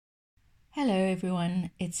Hello everyone,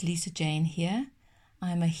 it's Lisa Jane here.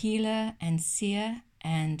 I'm a healer and seer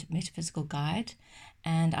and metaphysical guide,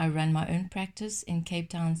 and I run my own practice in Cape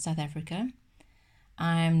Town, South Africa.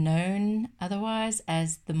 I'm known otherwise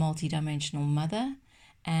as the multidimensional mother,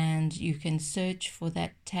 and you can search for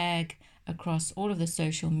that tag across all of the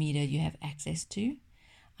social media you have access to.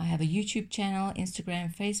 I have a YouTube channel,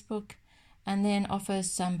 Instagram, Facebook, and then offer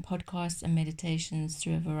some podcasts and meditations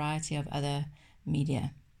through a variety of other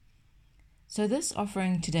media. So this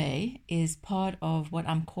offering today is part of what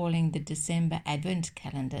I'm calling the December Advent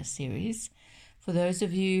Calendar series. For those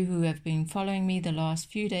of you who have been following me the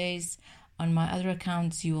last few days on my other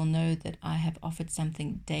accounts, you will know that I have offered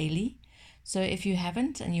something daily. So if you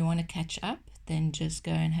haven't and you want to catch up, then just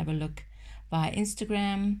go and have a look via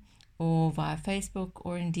Instagram or via Facebook,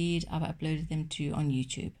 or indeed I've uploaded them to you on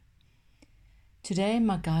YouTube. Today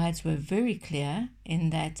my guides were very clear in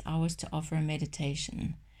that I was to offer a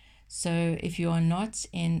meditation. So if you are not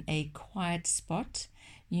in a quiet spot,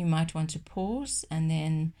 you might want to pause and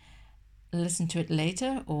then listen to it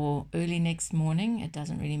later or early next morning. It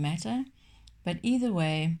doesn't really matter. But either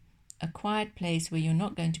way, a quiet place where you're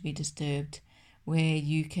not going to be disturbed, where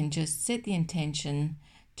you can just set the intention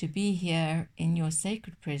to be here in your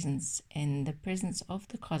sacred presence, in the presence of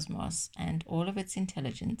the cosmos and all of its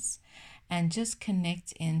intelligence, and just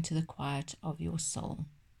connect into the quiet of your soul.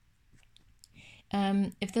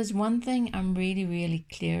 If there's one thing I'm really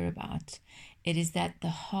clear about, it is that the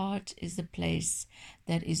heart is the place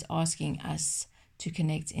that is asking us to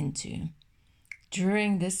connect into.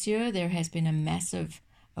 During this year, there has been a massive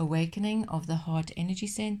awakening of the heart energy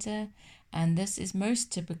center, and this is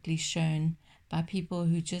most typically shown by people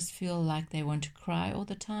who just feel like they want to cry all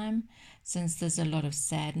the time, since there's a lot of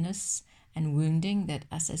sadness and wounding that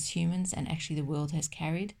us as humans and actually the world has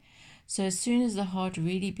carried. So as soon as the heart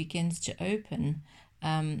really begins to open,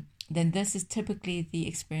 then this is typically the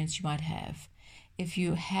experience you might have. If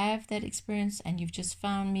you have that experience and you've just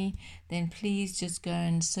found me, then please just go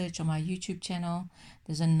and search on my YouTube channel.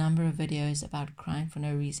 There's a number of videos about crying for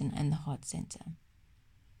no reason and the heart center.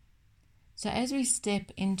 So as we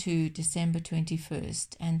step into December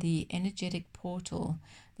 21st and the energetic portal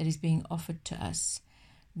that is being offered to us,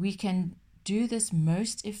 we can do this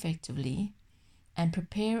most effectively and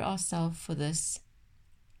prepare ourselves for this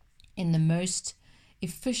in the most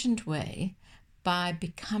efficient way by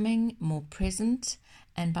becoming more present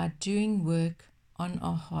and by doing work on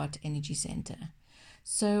our heart energy center.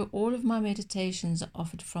 So all of my meditations are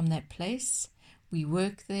offered from that place. We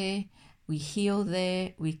work there, we heal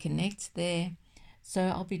there, we connect there. So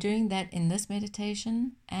I'll be doing that in this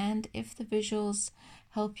meditation, and if the visuals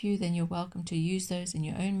help you, then you're welcome to use those in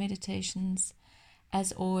your own meditations.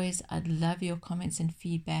 As always, I'd love your comments and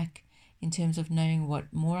feedback in terms of knowing what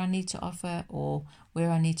more I need to offer or where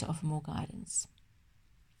I need to offer more guidance.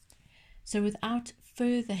 So without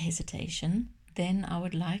further hesitation, then I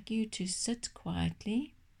would like you to sit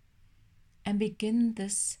quietly and begin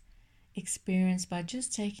this experience by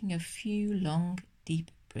just taking a few long, deep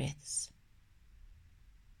breaths.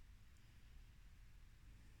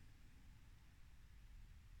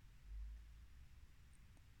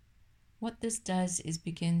 What this does is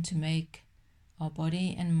begin to make our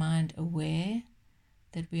body and mind aware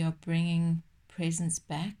that we are bringing presence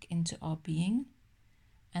back into our being,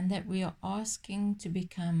 and that we are asking to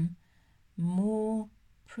become more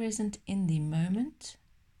present in the moment,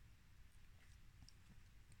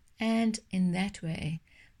 and in that way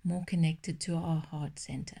more connected to our heart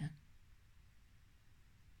center.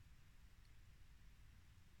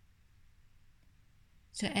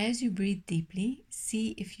 So as you breathe deeply, see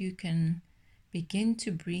if you can begin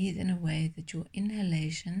to breathe in a way that your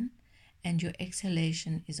inhalation and your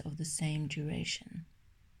exhalation is of the same duration.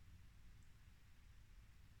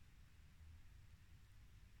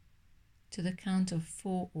 To the count of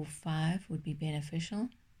 4 or 5 would be beneficial.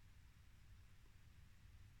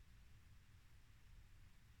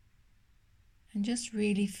 And just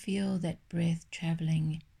really feel that breath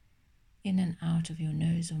traveling in and out of your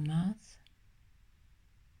nose or mouth.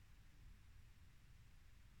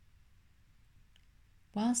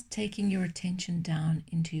 Whilst taking your attention down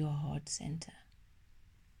into your heart center.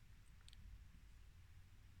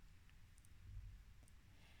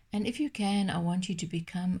 And if you can, I want you to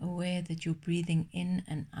become aware that you're breathing in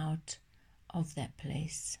and out of that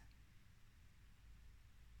place,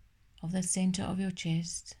 of the center of your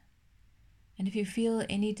chest. And if you feel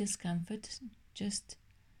any discomfort, just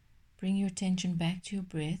bring your attention back to your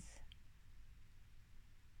breath.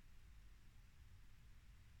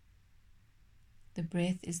 The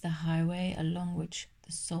breath is the highway along which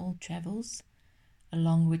the soul travels,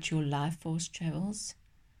 along which your life force travels.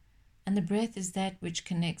 And the breath is that which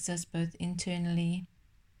connects us both internally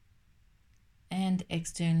and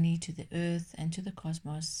externally to the earth and to the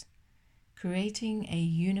cosmos, creating a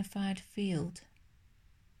unified field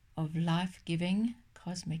of life-giving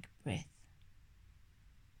cosmic breath.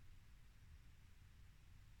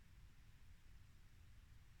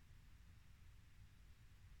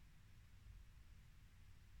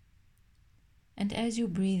 And as you're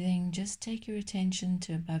breathing, just take your attention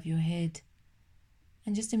to above your head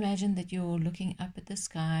and just imagine that you're looking up at the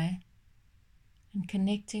sky and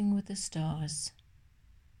connecting with the stars,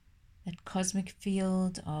 that cosmic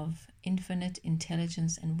field of infinite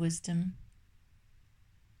intelligence and wisdom,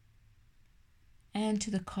 and to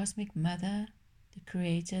the cosmic mother, the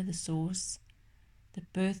creator, the source,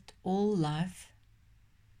 that birthed all life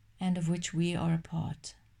and of which we are a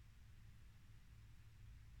part.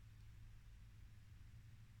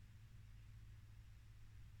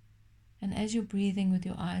 And as you're breathing with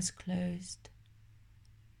your eyes closed,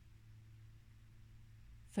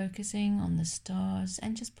 focusing on the stars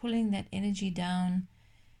and just pulling that energy down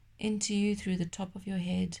into you through the top of your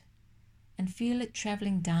head, and feel it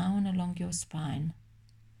traveling down along your spine.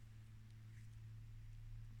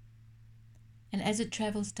 And as it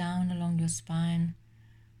travels down along your spine,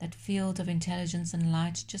 that field of intelligence and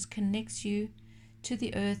light just connects you to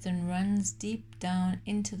the earth and runs deep down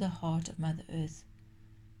into the heart of Mother Earth,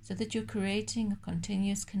 so that you're creating a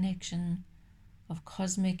continuous connection of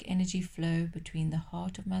cosmic energy flow between the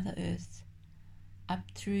heart of Mother Earth, up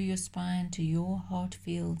through your spine to your heart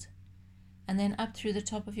field, and then up through the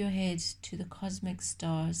top of your head to the cosmic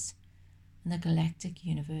stars and the galactic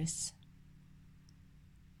universe.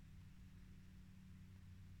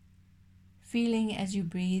 Feeling as you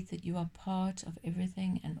breathe that you are part of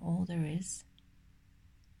everything and all there is.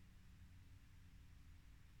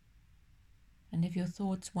 And if your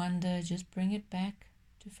thoughts wander, just bring it back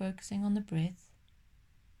to focusing on the breath.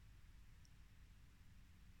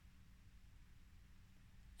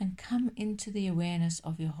 And come into the awareness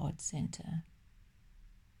of your heart center.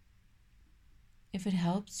 If it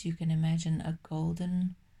helps, you can imagine a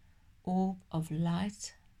golden orb of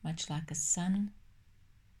light, much like a sun,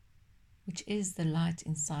 which is the light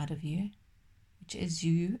inside of you, which is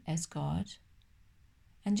you as God.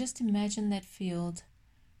 And just imagine that field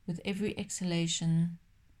with every exhalation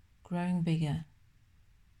growing bigger.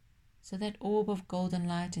 So that orb of golden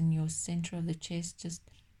light in your center of the chest just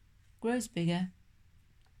grows bigger.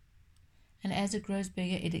 And as it grows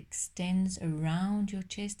bigger, it extends around your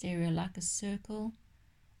chest area like a circle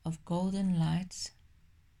of golden light.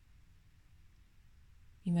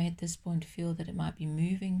 You may at this point feel that it might be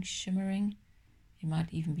moving, shimmering. It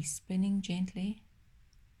might even be spinning gently.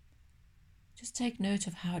 Just take note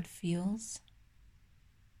of how it feels.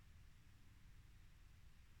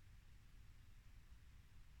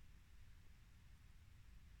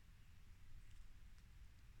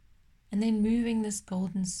 And then moving this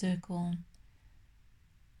golden circle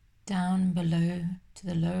down below to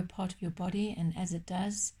the lower part of your body, and as it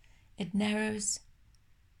does, it narrows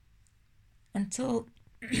until,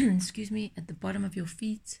 excuse me, at the bottom of your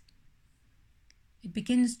feet, it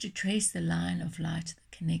begins to trace the line of light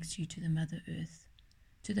that connects you to the Mother Earth,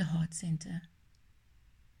 to the heart center.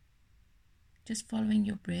 Just following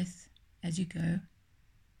your breath as you go,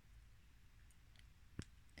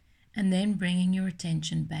 and then bringing your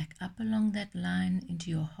attention back up along that line into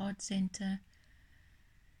your heart center.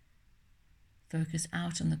 Focus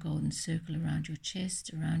out on the golden circle around your chest,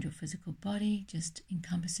 around your physical body, just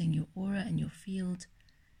encompassing your aura and your field,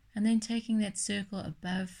 and then taking that circle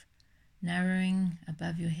above, narrowing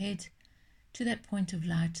above your head to that point of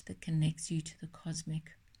light that connects you to the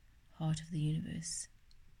cosmic heart of the universe.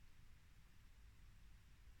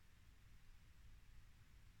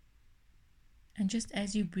 And just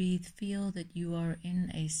as you breathe, feel that you are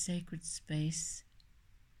in a sacred space,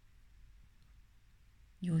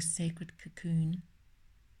 your sacred cocoon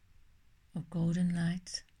of golden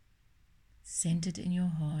light, centered in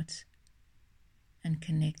your heart and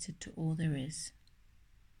connected to all there is.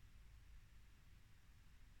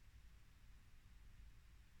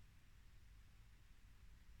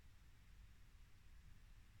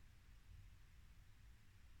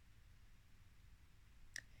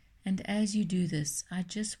 And as you do this, I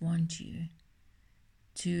just want you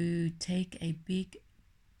to take a big,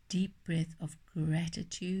 deep breath of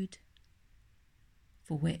gratitude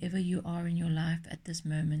for wherever you are in your life at this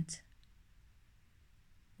moment.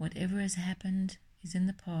 Whatever has happened is in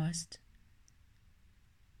the past.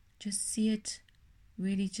 Just see it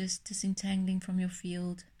really just disentangling from your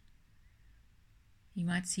field. You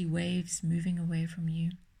might see waves moving away from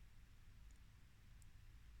you.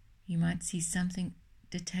 You might see something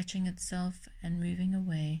detaching itself and moving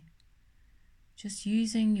away. Just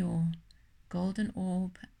using your golden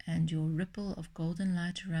orb and your ripple of golden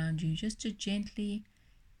light around you just to gently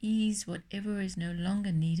ease whatever is no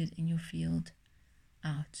longer needed in your field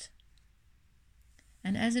out.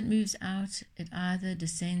 And as it moves out, it either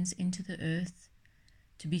descends into the earth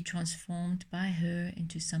to be transformed by her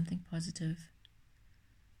into something positive,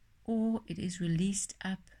 or it is released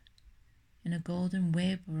up in a golden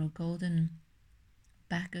web or a golden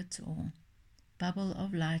bucket or bubble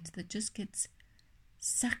of light that just gets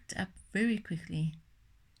sucked up very quickly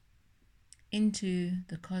into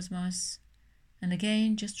the cosmos, and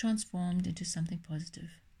again just transformed into something positive.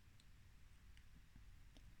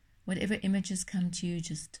 Whatever images come to you,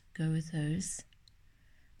 just go with those.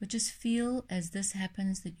 But just feel as this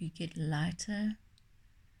happens that you get lighter,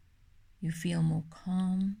 you feel more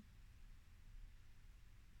calm,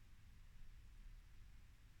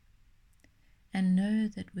 and know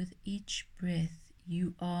that with each breath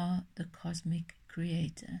you are the cosmic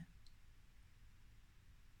creator.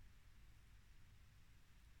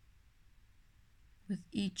 With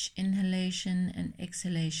each inhalation and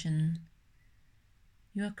exhalation,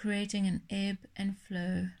 you are creating an ebb and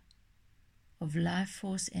flow of life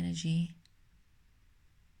force energy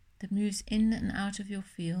that moves in and out of your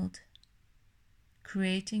field,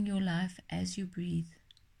 creating your life as you breathe,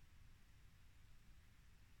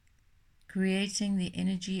 creating the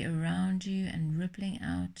energy around you and rippling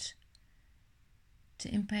out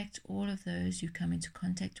to impact all of those you come into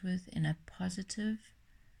contact with in a positive,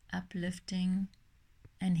 uplifting,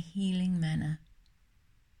 and healing manner.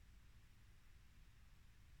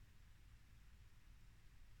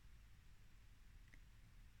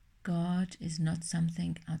 God is not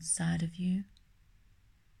something outside of you.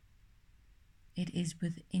 It is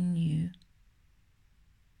within you.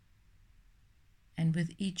 And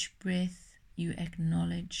with each breath, you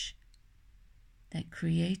acknowledge that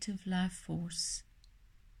creative life force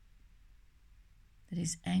that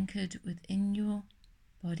is anchored within your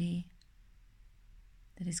body,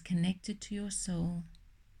 that is connected to your soul,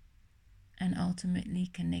 and ultimately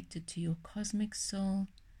connected to your cosmic soul,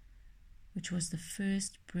 which was the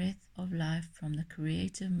first breath of life from the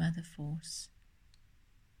creative mother force,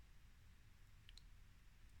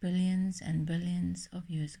 billions and billions of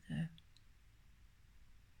years ago.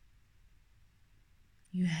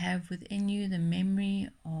 You have within you the memory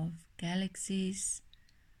of galaxies,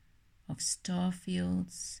 of star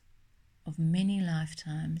fields, of many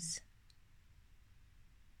lifetimes.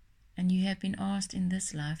 And you have been asked in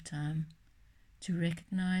this lifetime to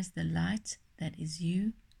recognize the light that is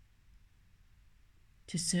you,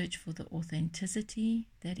 to search for the authenticity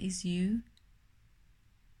that is you,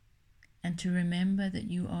 and to remember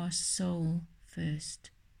that you are soul first.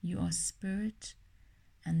 You are spirit,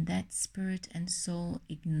 and that spirit and soul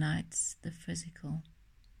ignites the physical.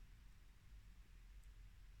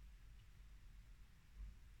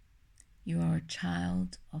 You are a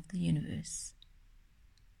child of the universe,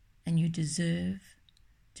 and you deserve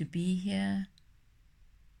to be here.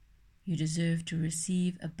 You deserve to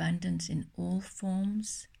receive abundance in all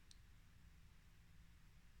forms.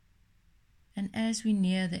 And as we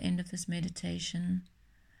near the end of this meditation,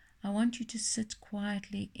 I want you to sit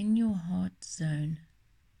quietly in your heart zone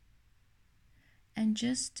and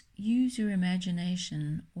just use your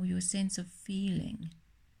imagination or your sense of feeling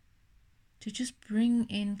to just bring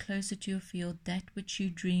in closer to your field that which you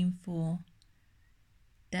dream for,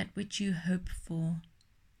 that which you hope for,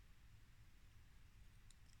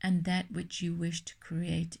 and that which you wish to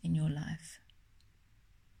create in your life.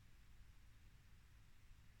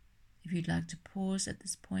 If you'd like to pause at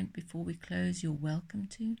this point before we close, you're welcome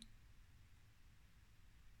to.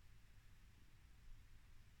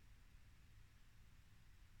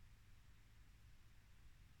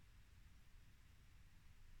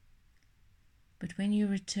 But when you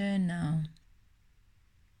return now,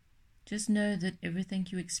 just know that everything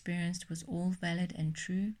you experienced was all valid and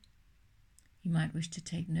true. You might wish to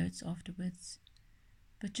take notes afterwards,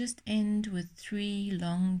 but just end with 3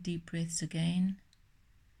 long deep breaths again.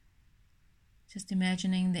 Just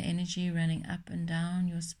imagining the energy running up and down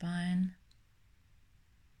your spine,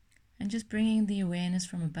 and just bringing the awareness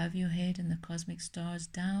from above your head and the cosmic stars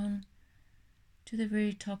down to the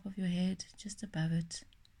very top of your head, just above it.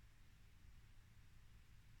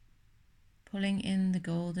 Pulling in the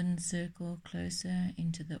golden circle closer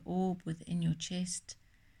into the orb within your chest,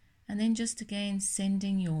 and then just again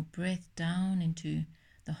sending your breath down into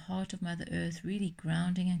the heart of Mother Earth, really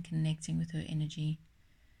grounding and connecting with her energy.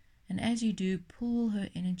 And as you do, pull her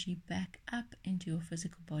energy back up into your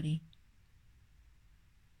physical body.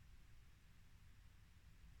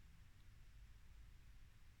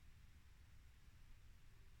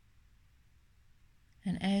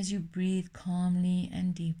 And as you breathe calmly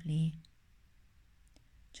and deeply,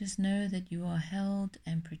 just know that you are held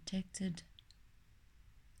and protected,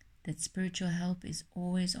 that spiritual help is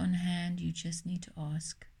always on hand, you just need to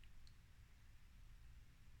ask.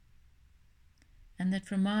 And that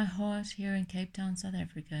from my heart here in Cape Town, South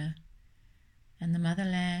Africa, and the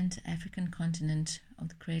motherland, African continent of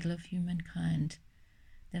the cradle of humankind,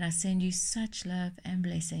 that I send you such love and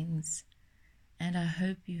blessings, and I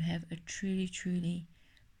hope you have a truly, truly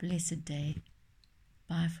blessed day.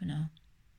 Bye for now.